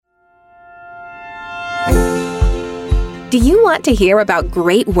Do you want to hear about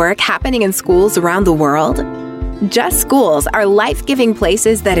great work happening in schools around the world? Just Schools are life-giving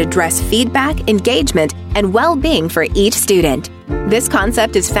places that address feedback, engagement, and well-being for each student. This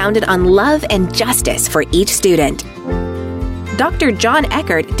concept is founded on love and justice for each student. Dr. John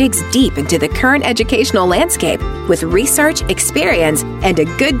Eckert digs deep into the current educational landscape with research, experience, and a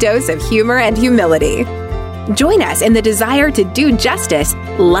good dose of humor and humility. Join us in the desire to do justice,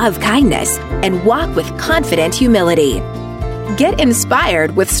 love kindness, and walk with confident humility. Get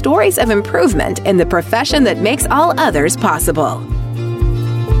inspired with stories of improvement in the profession that makes all others possible.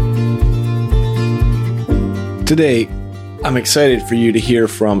 Today, I'm excited for you to hear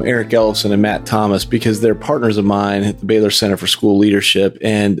from Eric Ellefson and Matt Thomas because they're partners of mine at the Baylor Center for School Leadership,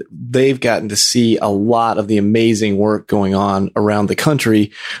 and they've gotten to see a lot of the amazing work going on around the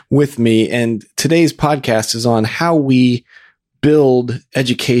country with me. And today's podcast is on how we build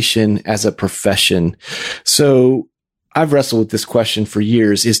education as a profession. So I've wrestled with this question for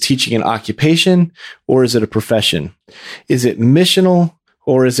years. Is teaching an occupation or is it a profession? Is it missional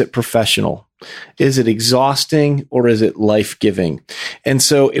or is it professional? Is it exhausting or is it life-giving? And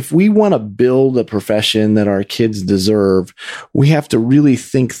so if we want to build a profession that our kids deserve, we have to really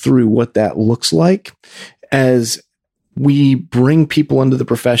think through what that looks like as we bring people into the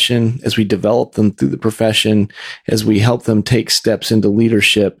profession, as we develop them through the profession, as we help them take steps into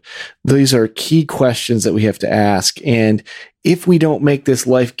leadership. These are key questions that we have to ask. And if we don't make this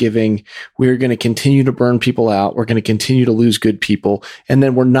life-giving, we're going to continue to burn people out. We're going to continue to lose good people. And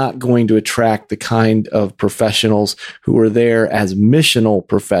then we're not going to attract the kind of professionals who are there as missional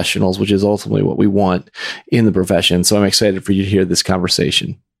professionals, which is ultimately what we want in the profession. So I'm excited for you to hear this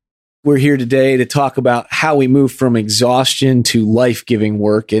conversation. We're here today to talk about how we move from exhaustion to life-giving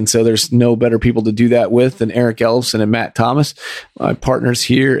work. And so there's no better people to do that with than Eric Ellefson and Matt Thomas, my partners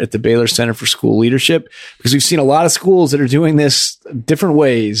here at the Baylor Center for School Leadership, because we've seen a lot of schools that are doing this different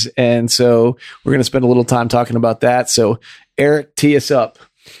ways. And so we're going to spend a little time talking about that. So Eric, tee us up.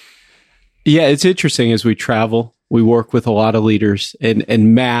 Yeah, it's interesting as we travel. We work with a lot of leaders,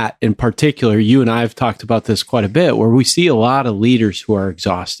 and Matt in particular, you and I have talked about this quite a bit, where we see a lot of leaders who are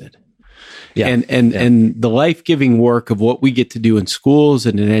exhausted. Yeah. And the life-giving work of what we get to do in schools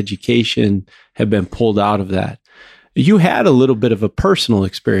and in education have been pulled out of that. You had a little bit of a personal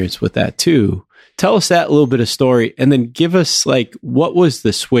experience with that too. Tell us that little bit of story, and then give us what was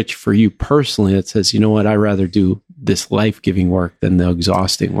the switch for you personally that says, you know what, I'd rather do this life-giving work than the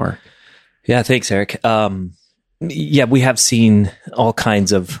exhausting work. Yeah, thanks, Eric. Yeah, we have seen all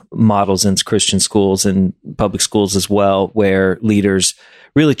kinds of models in Christian schools and public schools as well, where leaders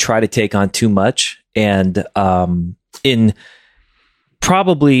really try to take on too much, and in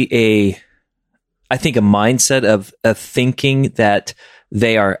probably I think a mindset of thinking that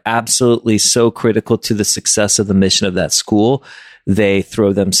they are absolutely so critical to the success of the mission of that school, they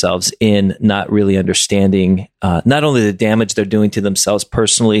throw themselves in, not really understanding not only the damage they're doing to themselves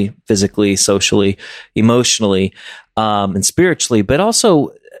personally, physically, socially, emotionally, and spiritually, but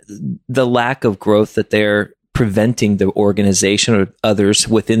also the lack of growth that they're preventing the organization or others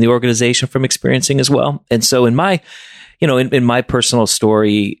within the organization from experiencing as well. And so in my personal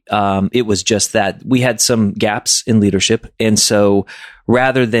story, it was just that we had some gaps in leadership. And so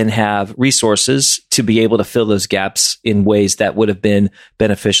rather than have resources to be able to fill those gaps in ways that would have been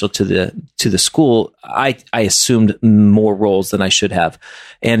beneficial to the school, I assumed more roles than I should have.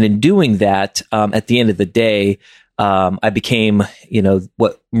 And in doing that, at the end of the day, I became,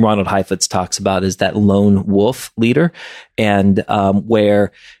 what Ronald Heifetz talks about is that lone wolf leader, and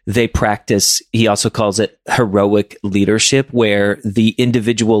where they practice, he also calls it heroic leadership, where the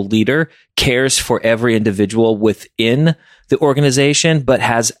individual leader cares for every individual within the organization, but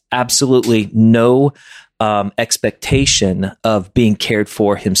has absolutely no expectation of being cared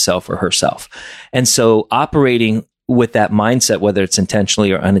for himself or herself. And so operating with that mindset, whether it's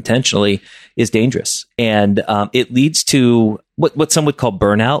intentionally or unintentionally, is dangerous. And it leads to what some would call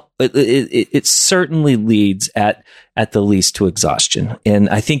burnout. It certainly leads at the least to exhaustion. And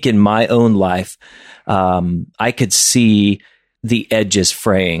I think in my own life, I could see the edges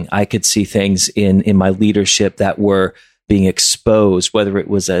fraying. I could see things in my leadership that were being exposed, whether it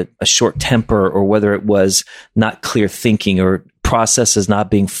was a short temper or whether it was not clear thinking or processes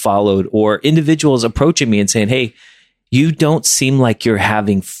not being followed, or individuals approaching me and saying, hey, you don't seem like you're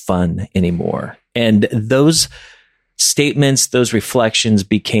having fun anymore. And those statements, those reflections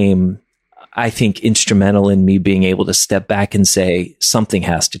became, I think, instrumental in me being able to step back and say, something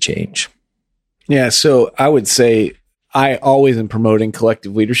has to change. Yeah. So I would say I always am promoting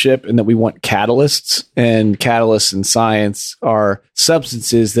collective leadership, and that we want catalysts, and catalysts in science are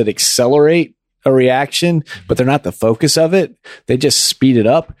substances that accelerate a reaction, but they're not the focus of it. They just speed it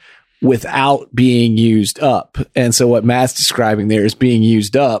up without being used up. And so what Matt's describing there is being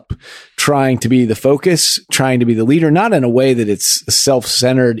used up, trying to be the focus, trying to be the leader, not in a way that it's a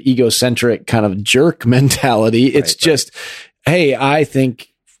self-centered, egocentric kind of jerk mentality. It's just, hey, I think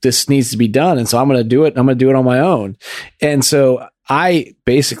this needs to be done. And so I'm going to do it. I'm going to do it on my own. And so I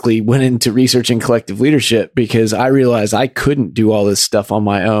basically went into researching collective leadership because I realized I couldn't do all this stuff on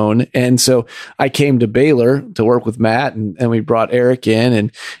my own. And so I came to Baylor to work with Matt, and we brought Eric in.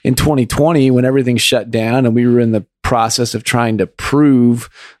 And in 2020, when everything shut down and we were in the process of trying to prove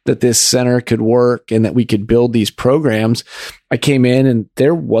that this center could work and that we could build these programs, I came in and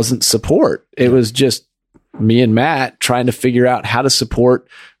there wasn't support. It was just me and Matt trying to figure out how to support.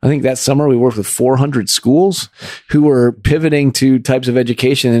 I think that summer we worked with 400 schools who were pivoting to types of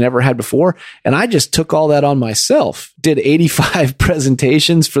education they never had before. And I just took all that on myself, did 85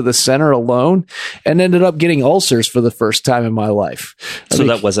 presentations for the center alone, and ended up getting ulcers for the first time in my life. So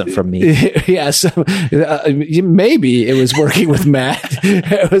that wasn't from me. Yeah. So maybe it was working with Matt.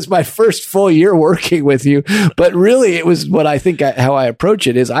 It was my first full year working with you, but really it was what I think how I approach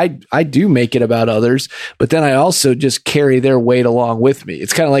it is I do make it about others, but then I also just carry their weight along with me.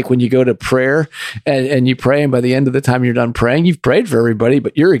 It's kind of like when you go to prayer and you pray, and by the end of the time you're done praying, you've prayed for everybody,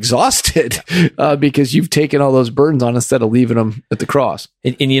 but you're exhausted because you've taken all those burdens on instead of leaving them at the cross.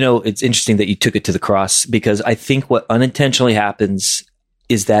 And you know, it's interesting that you took it to the cross, because I think what unintentionally happens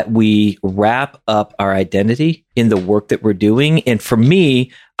is that we wrap up our identity in the work that we're doing. And for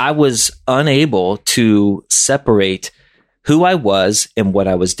me, I was unable to separate who I was and what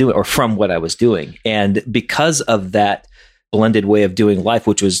I was doing, or from what I was doing. And because of that blended way of doing life,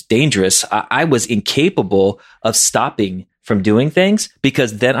 which was dangerous, I was incapable of stopping from doing things,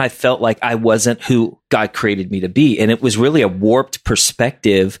 because then I felt like I wasn't who God created me to be. And it was really a warped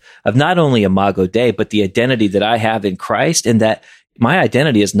perspective of not only Imago Dei, but the identity that I have in Christ, and that my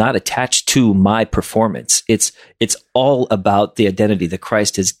identity is not attached to my performance. It's all about the identity that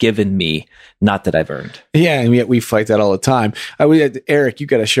Christ has given me, not that I've earned. Yeah, and yet we fight that all the time. Eric, you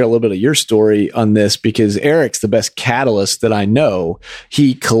got to share a little bit of your story on this, because Eric's the best catalyst that I know.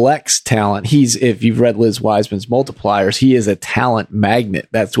 He collects talent. If you've read Liz Wiseman's Multipliers, he is a talent magnet.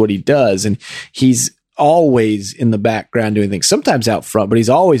 That's what he does. And he's always in the background doing things, sometimes out front, but he's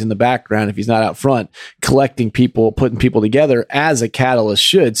always in the background if he's not out front, collecting people, putting people together as a catalyst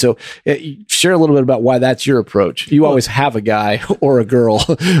should. So share a little bit about why that's your approach. You always have a guy or a girl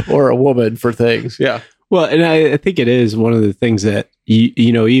or a woman for things. Yeah. Well, and I think it is one of the things that,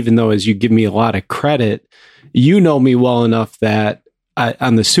 you know, even though as you give me a lot of credit, you know me well enough that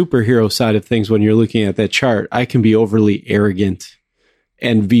on the superhero side of things, when you're looking at that chart, I can be overly arrogant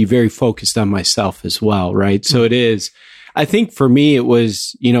and be very focused on myself as well, right? So it is, I think for me, it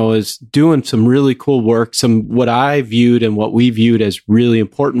was, you know, is doing some really cool work, some what I viewed and what we viewed as really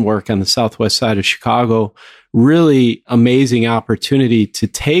important work on the southwest side of Chicago, really amazing opportunity to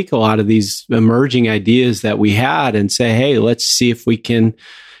take a lot of these emerging ideas that we had and say, hey, let's see if we can,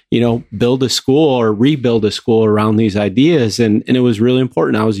 you know, build a school or rebuild a school around these ideas. And it was really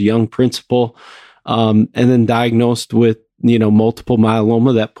important. I was a young principal, and then diagnosed with, you know, multiple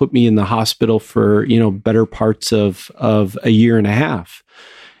myeloma that put me in the hospital for, you know, better parts of a year and a half.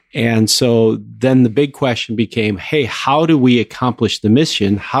 And so then the big question became, hey, how do we accomplish the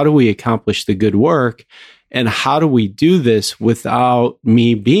mission? How do we accomplish the good work? And how do we do this without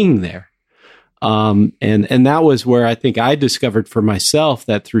me being there? And that was where I think I discovered for myself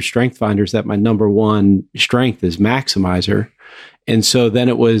that through Strength Finders that my number one strength is maximizer. And so then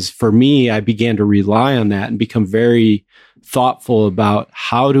it was, for me, I began to rely on that and become very thoughtful about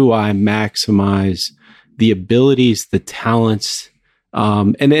how do I maximize the abilities, the talents,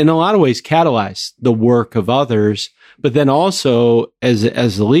 and in a lot of ways catalyze the work of others, but then also as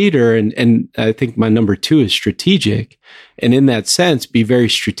a leader, and I think my number two is strategic. And in that sense, be very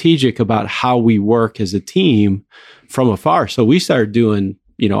strategic about how we work as a team from afar. So we started doing,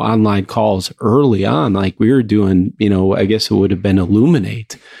 you know, online calls early on. Like we were doing, you know, I guess it would have been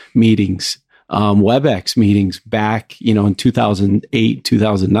Illuminate meetings, WebEx meetings back, you know, in 2008,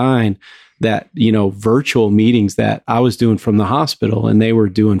 2009, that, you know, virtual meetings that I was doing from the hospital and they were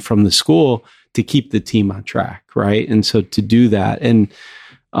doing from the school to keep the team on track. Right. And so to do that. And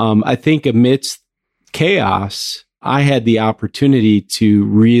I think amidst chaos, I had the opportunity to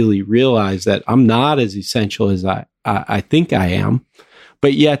really realize that I'm not as essential as I think I am,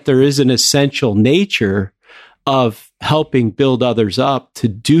 but yet there is an essential nature of helping build others up to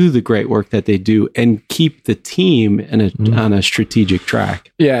do the great work that they do and keep the team on a strategic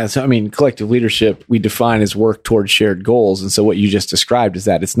track. Yeah. So, I mean, collective leadership we define as work towards shared goals. And so what you just described is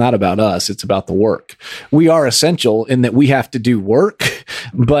that it's not about us, it's about the work. We are essential in that we have to do work,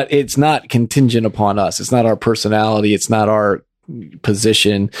 but it's not contingent upon us. It's not our personality. It's not our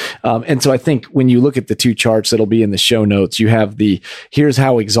position. And so I think when you look at the two charts that'll be in the show notes, you have here's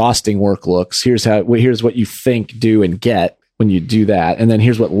how exhausting work looks. Here's what you think, do, and get when you do that. And then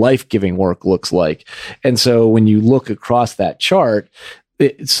here's what life-giving work looks like. And so when you look across that chart,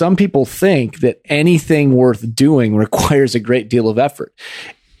 some people think that anything worth doing requires a great deal of effort.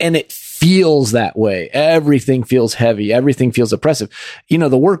 And it feels that way. Everything feels heavy. Everything feels oppressive. You know,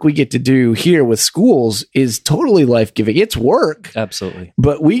 the work we get to do here with schools is totally life-giving. It's work. Absolutely.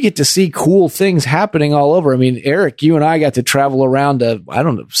 But we get to see cool things happening all over. I mean, Eric, you and I got to travel around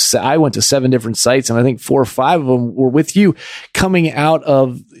I went to 7 different sites, and I think 4 or 5 of them were with you coming out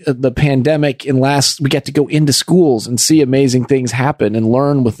of the pandemic. And we got to go into schools and see amazing things happen and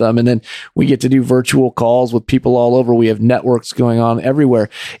learn with them. And then we get to do virtual calls with people all over. We have networks going on everywhere.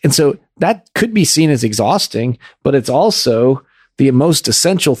 And so that could be seen as exhausting, but it's also the most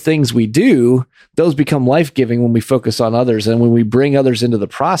essential things we do. Those become life-giving when we focus on others. And when we bring others into the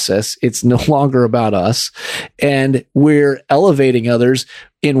process, it's no longer about us. And we're elevating others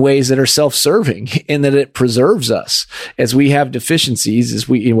in ways that are self-serving, and that it preserves us as we have deficiencies,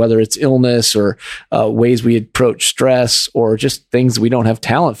 whether it's illness or ways we approach stress or just things we don't have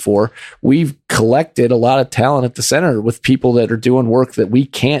talent for. We've collected a lot of talent at the center with people that are doing work that we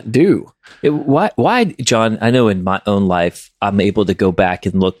can't do. Why, John? I know in my own life, I'm able to go back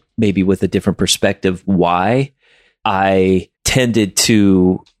and look maybe with a different perspective why I tended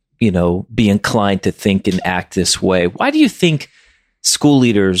to, be inclined to think and act this way. Why do you think school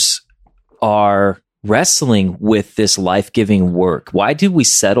leaders are wrestling with this life-giving work? Why do we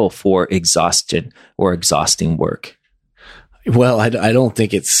settle for exhaustion or exhausting work? Well, I don't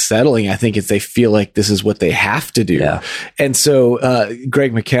think it's settling. I think they feel like this is what they have to do. Yeah. And so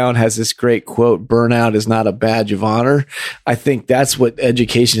Greg McKeown has this great quote, burnout is not a badge of honor. I think that's what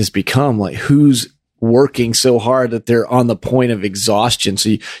education has become. Like, who's working so hard that they're on the point of exhaustion. So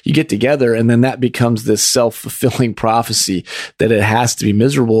you get together, and then that becomes this self-fulfilling prophecy that it has to be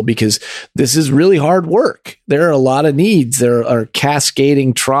miserable because this is really hard work. There are a lot of needs. There are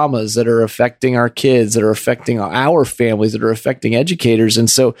cascading traumas that are affecting our kids, that are affecting our families, that are affecting educators. And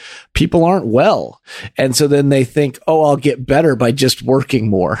so people aren't well. And so then they think, oh, I'll get better by just working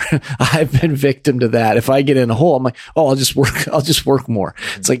more. I've been victim to that. If I get in a hole, I'm like, oh, I'll just work more.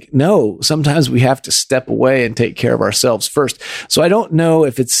 It's like, no, sometimes we have to step away and take care of ourselves first. So I don't know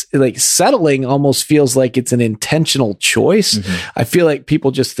if it's like settling almost feels like it's an intentional choice. Mm-hmm. I feel like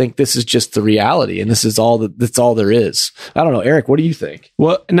people just think this is just the reality and this is that's all there is. I don't know. Eric, what do you think?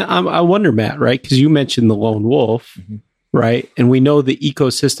 Well, and I wonder, Matt, right? Because you mentioned the lone wolf, mm-hmm. right? And we know the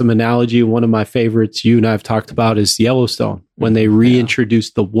ecosystem analogy. One of my favorites you and I have talked about is Yellowstone, when they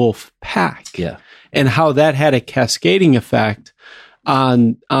reintroduced the wolf pack. Yeah. And how that had a cascading effect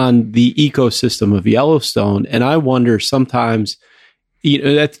on the ecosystem of Yellowstone. And I wonder sometimes,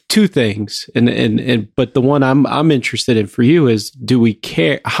 that's two things. But the one I'm interested in for you is, do we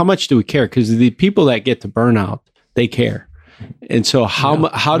care? How much do we care? Because the people that get to burnout, they care. And so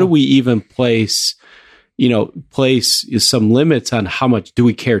how do we even place some limits on how much do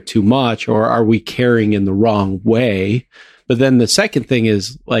we care too much, or are we caring in the wrong way? But then the second thing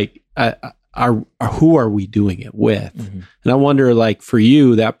is like, who are we doing it with? Mm-hmm. And I wonder, like, for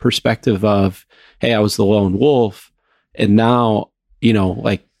you, that perspective of, hey, I was the lone wolf and now,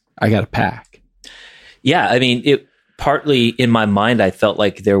 like, I got a pack. Yeah. I mean, it partly in my mind, I felt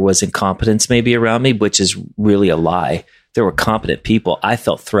like there was incompetence maybe around me, which is really a lie. There were competent people. I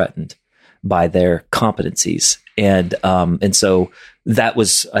felt threatened by their competencies. And so that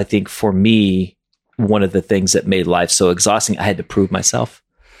was, I think, for me, one of the things that made life so exhausting. I had to prove myself.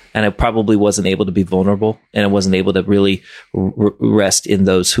 And I probably wasn't able to be vulnerable, and I wasn't able to really rest in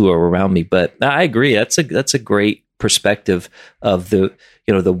those who are around me. But I agree. That's a great perspective of the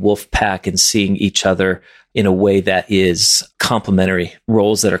wolf pack and seeing each other in a way that is complementary,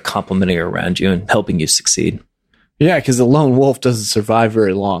 roles that are complementary around you and helping you succeed. Yeah, because the lone wolf doesn't survive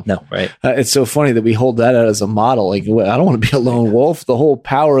very long. No, right. It's so funny that we hold that out as a model. Like, I don't want to be a lone wolf. The whole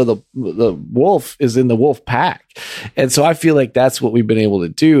power of the wolf is in the wolf pack. And so I feel like that's what we've been able to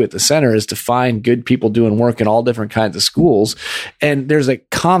do at the center, is to find good people doing work in all different kinds of schools. And there's a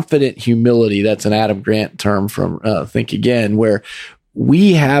confident humility. That's an Adam Grant term from Think Again, where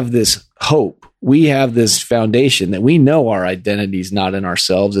we have this hope. we have this foundation that we know our identity is not in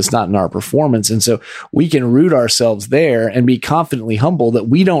ourselves. It's not in our performance. And so we can root ourselves there and be confidently humble that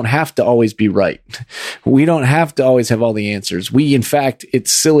we don't have to always be right. We don't have to always have all the answers. In fact,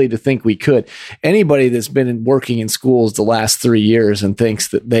 it's silly to think we could. Anybody that's been working in schools the last 3 years and thinks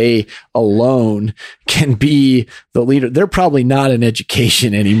that they alone can be the leader, they're probably not in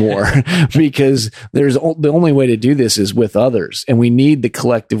education anymore because the only way to do this is with others. And we need the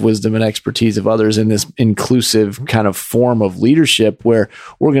collective wisdom and expertise of others in this inclusive kind of form of leadership where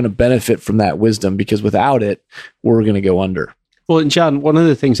we're going to benefit from that wisdom, because without it, we're going to go under. Well, and John, one of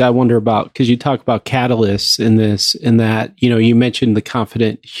the things I wonder about, because you talk about catalysts in this, in that, you mentioned the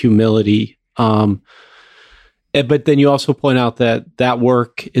confident humility, but then you also point out that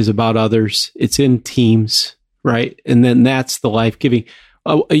work is about others. It's in teams, right? And then that's the life-giving.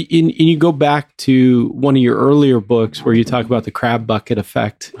 And you go back to one of your earlier books where you talk about the crab bucket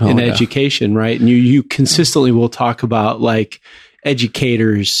effect in education, right? And you consistently will talk about like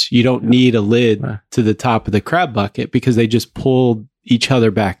educators, you don't need a lid to the top of the crab bucket because they just pull each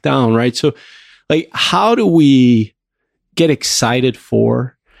other back down, right? So like, how do we get excited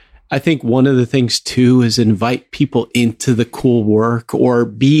for? I think one of the things too is invite people into the cool work, or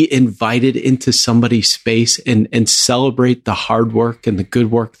be invited into somebody's space and celebrate the hard work and the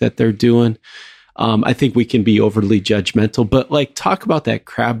good work that they're doing. I think we can be overly judgmental, but like, talk about that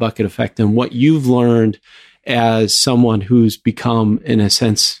crab bucket effect and what you've learned as someone who's become, in a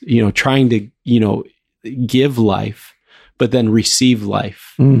sense, trying to, give life, but then receive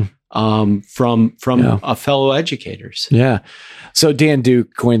life. From a fellow educators. Yeah. So Dan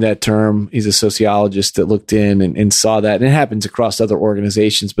Duke coined that term. He's a sociologist that looked in and saw that. And it happens across other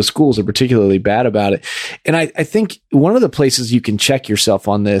organizations, but schools are particularly bad about it. And I think one of the places you can check yourself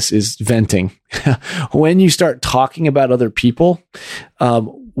on this is venting. When you start talking about other people,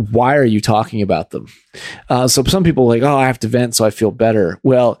 why are you talking about them? So some people are like, I have to vent so I feel better.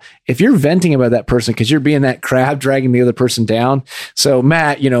 Well, if you're venting about that person because you're being that crab dragging the other person down. So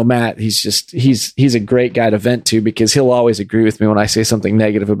Matt, he's a great guy to vent to because he'll always agree with me when I say something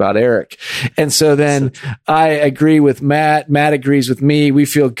negative about Eric. And so then I agree with Matt. Matt agrees with me. We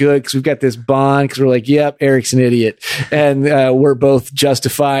feel good because we've got this bond because we're like, yep, Eric's an idiot. And we're both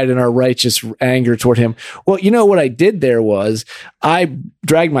justified in our righteous anger toward him. Well, what I did there was I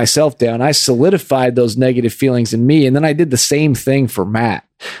dragged myself down. I solidified those negative feelings in me. And then I did the same thing for Matt.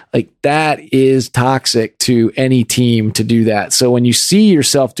 Like, that is toxic to any team to do that. So when you see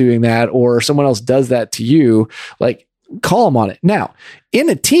yourself doing that, or someone else does that to you, like, call them on it. Now, in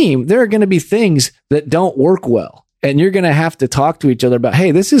a team, there are going to be things that don't work well. And you're going to have to talk to each other about,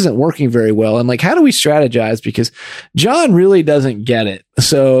 hey, this isn't working very well. And like, how do we strategize? Because John really doesn't get it.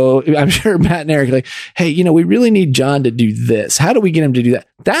 So I'm sure Matt and Eric are like, hey, we really need John to do this. How do we get him to do that?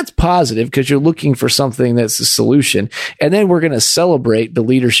 That's positive because you're looking for something that's a solution. And then we're going to celebrate the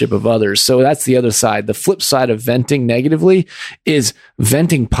leadership of others. So that's the other side. The flip side of venting negatively is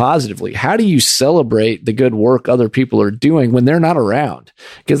venting positively. How do you celebrate the good work other people are doing when they're not around?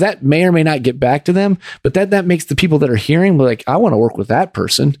 Because that may or may not get back to them, but that makes the people that are hearing like, I want to work with that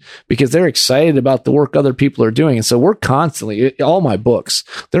person because they're excited about the work other people are doing. And so we're constantly, all my books,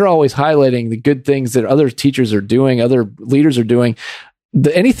 they're always highlighting the good things that other teachers are doing, other leaders are doing.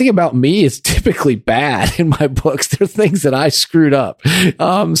 Anything about me is typically bad in my books. They're things that I screwed up.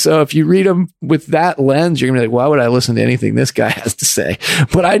 So if you read them with that lens, you're gonna be like, why would I listen to anything this guy has to say?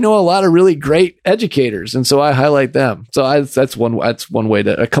 But I know a lot of really great educators, and so I highlight them. So that's one way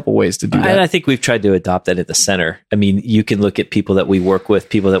a couple ways to do that. And I think we've tried to adopt that at the center. I mean, you can look at people that we work with,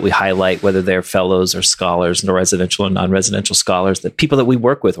 people that we highlight, whether they're fellows or scholars, and residential and non-residential scholars, that people that we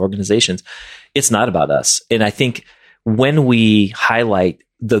work with, organizations. It's not about us. And I think when we highlight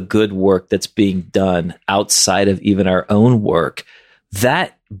the good work that's being done outside of even our own work,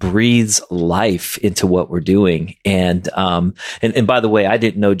 that breathes life into what we're doing. And by the way, I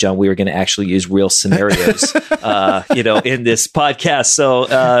didn't know, John, we were going to actually use real scenarios, in this podcast. So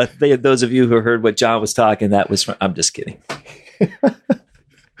those of you who heard what John was talking, that was I'm just kidding.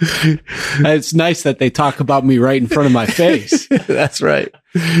 It's nice that they talk about me right in front of my face. That's right.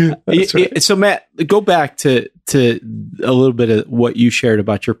 So Matt, go back to a little bit of what you shared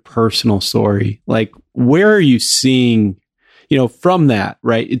about your personal story. Like, where are you seeing, from that,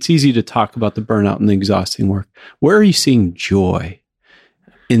 right? It's easy to talk about the burnout and the exhausting work. Where are you seeing joy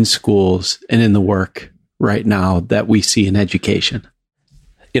in schools and in the work right now that we see in education?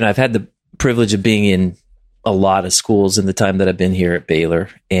 I've had the privilege of being in a lot of schools in the time that I've been here at Baylor.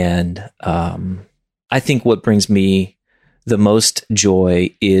 And I think what brings me the most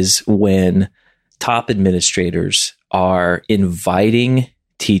joy is when top administrators are inviting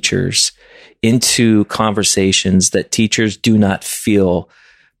teachers into conversations that teachers do not feel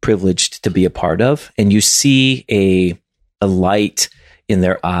privileged to be a part of. And you see a light in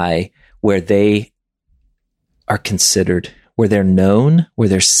their eye where they are considered, where they're known, where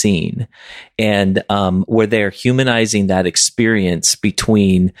they're seen, and where they're humanizing that experience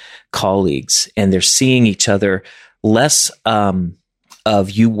between colleagues, and they're seeing each other less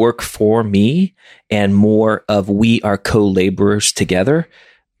of you work for me and more of we are co-laborers together.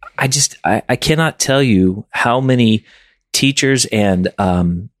 I cannot tell you how many teachers and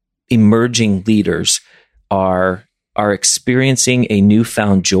emerging leaders are experiencing a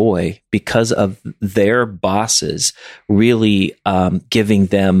newfound joy because of their bosses really giving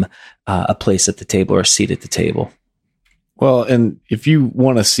them a place at the table or a seat at the table. Well, and if you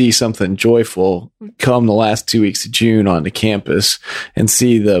want to see something joyful, come the last 2 weeks of June onto campus and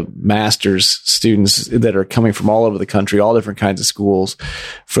see the master's students that are coming from all over the country, all different kinds of schools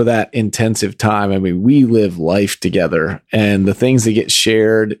for that intensive time. I mean, we live life together, and the things that get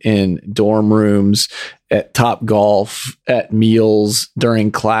shared in dorm rooms, at Top Golf, at meals,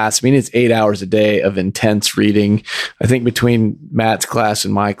 during class. I mean, it's 8 hours a day of intense reading. I think between Matt's class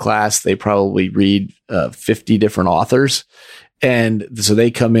and my class, they probably read 50 different authors. And so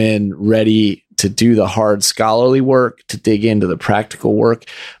they come in ready to do the hard scholarly work, to dig into the practical work.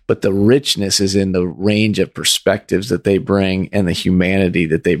 But the richness is in the range of perspectives that they bring and the humanity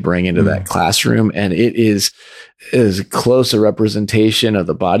that they bring into that classroom. And it is as close a representation of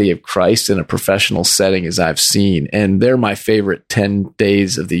the body of Christ in a professional setting as I've seen. And they're my favorite 10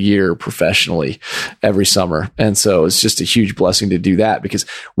 days of the year professionally every summer. And so it's just a huge blessing to do that because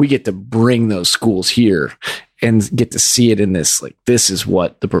we get to bring those schools here and get to see it in this, like, this is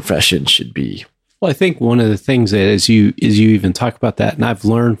what the profession should be. Well, I think one of the things that as you even talk about that, and I've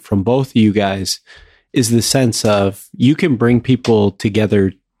learned from both of you guys, is the sense of you can bring people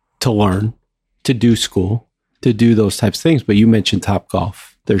together to learn, to do school, to do those types of things. But you mentioned Top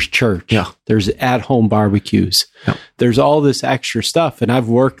Golf. There's church. Yeah. There's at-home barbecues. Yeah. There's all this extra stuff. And I've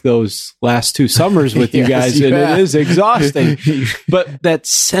worked those last 2 summers with you guys, and it is exhausting. But that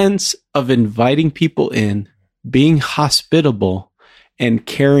sense of inviting people in, being hospitable, and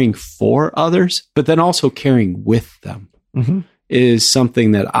caring for others, but then also caring with them is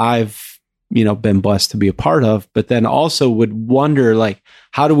something that I've, been blessed to be a part of, but then also would wonder, like,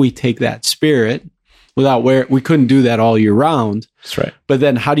 how do we take that spirit without where we couldn't do that all year round. That's right. But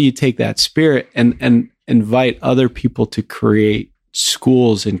then how do you take that spirit and invite other people to create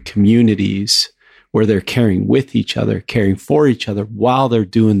schools and communities where they're caring with each other, caring for each other while they're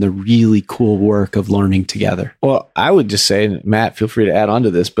doing the really cool work of learning together? Well, I would just say, and Matt, feel free to add on to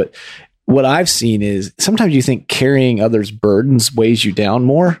this, but what I've seen is sometimes you think carrying others' burdens weighs you down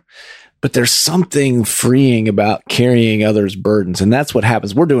more, but there's something freeing about carrying others' burdens. And that's what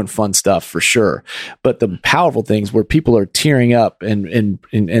happens. We're doing fun stuff for sure. But the powerful things where people are tearing up and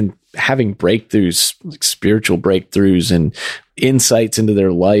having breakthroughs, like spiritual breakthroughs and insights into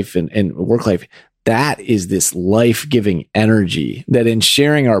their life and work life, that is this life-giving energy that in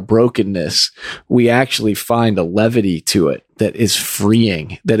sharing our brokenness, we actually find a levity to it that is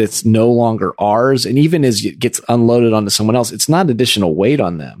freeing, that it's no longer ours. And even as it gets unloaded onto someone else, it's not additional weight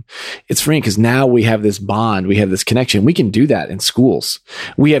on them. It's freeing because now we have this bond, we have this connection. We can do that in schools.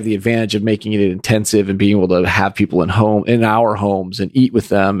 We have the advantage of making it intensive and being able to have people in our homes and eat with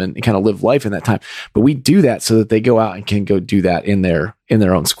them and kind of live life in that time. But we do that so that they go out and can go do that in their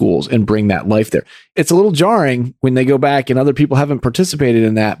own schools and bring that life there. It's a little jarring when they go back and other people haven't participated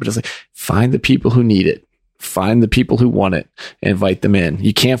in that, but it's like, find the people who need it. Find the people who want it and invite them in.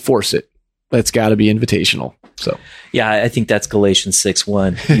 You can't force it. It's got to be invitational. So, yeah, I think that's Galatians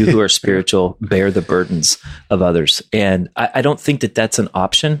 6:1. You who are spiritual, bear the burdens of others. And I don't think that that's an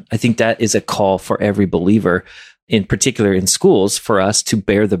option. I think that is a call for every believer, in particular in schools, for us to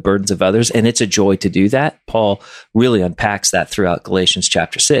bear the burdens of others. And it's a joy to do that. Paul really unpacks that throughout Galatians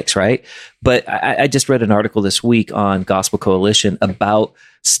chapter 6, right? But I just read an article this week on Gospel Coalition about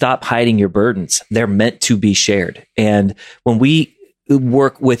stop hiding your burdens. They're meant to be shared. And when we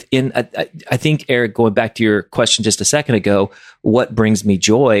work within, I think, Eric, going back to your question just a second ago, what brings me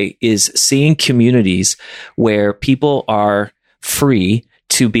joy is seeing communities where people are free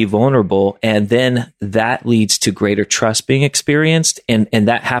to be vulnerable, and then that leads to greater trust being experienced, and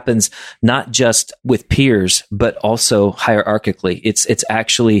that happens not just with peers but also hierarchically. It's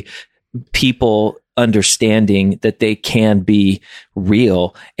actually people understanding that they can be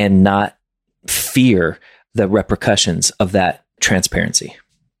real and not fear the repercussions of that transparency.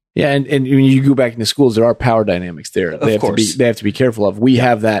 Yeah, and when you go back into schools, there are power dynamics there. They have to be careful of. We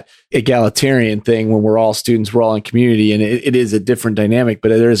have that egalitarian thing when we're all students, we're all in community, and it is a different dynamic, but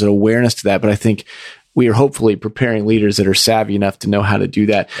there is an awareness to that. But I think we are hopefully preparing leaders that are savvy enough to know how to do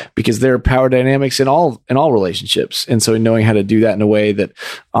that, because there are power dynamics in all relationships. And so knowing how to do that in a way that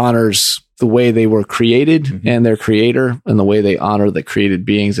honors the way they were created and their creator, and the way they honor the created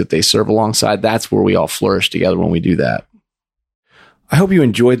beings that they serve alongside, that's where we all flourish together when we do that. I hope you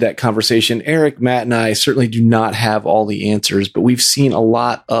enjoyed that conversation. Eric, Matt, and I certainly do not have all the answers, but we've seen a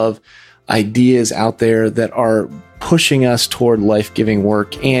lot of ideas out there that are pushing us toward life-giving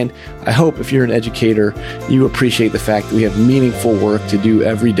work. And I hope if you're an educator, you appreciate the fact that we have meaningful work to do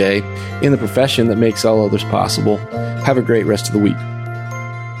every day in the profession that makes all others possible. Have a great rest of the week.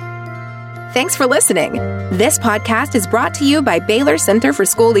 Thanks for listening. This podcast is brought to you by Baylor Center for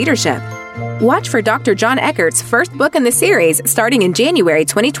School Leadership. Watch for Dr. John Eckert's first book in the series starting in January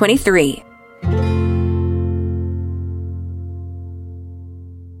 2023.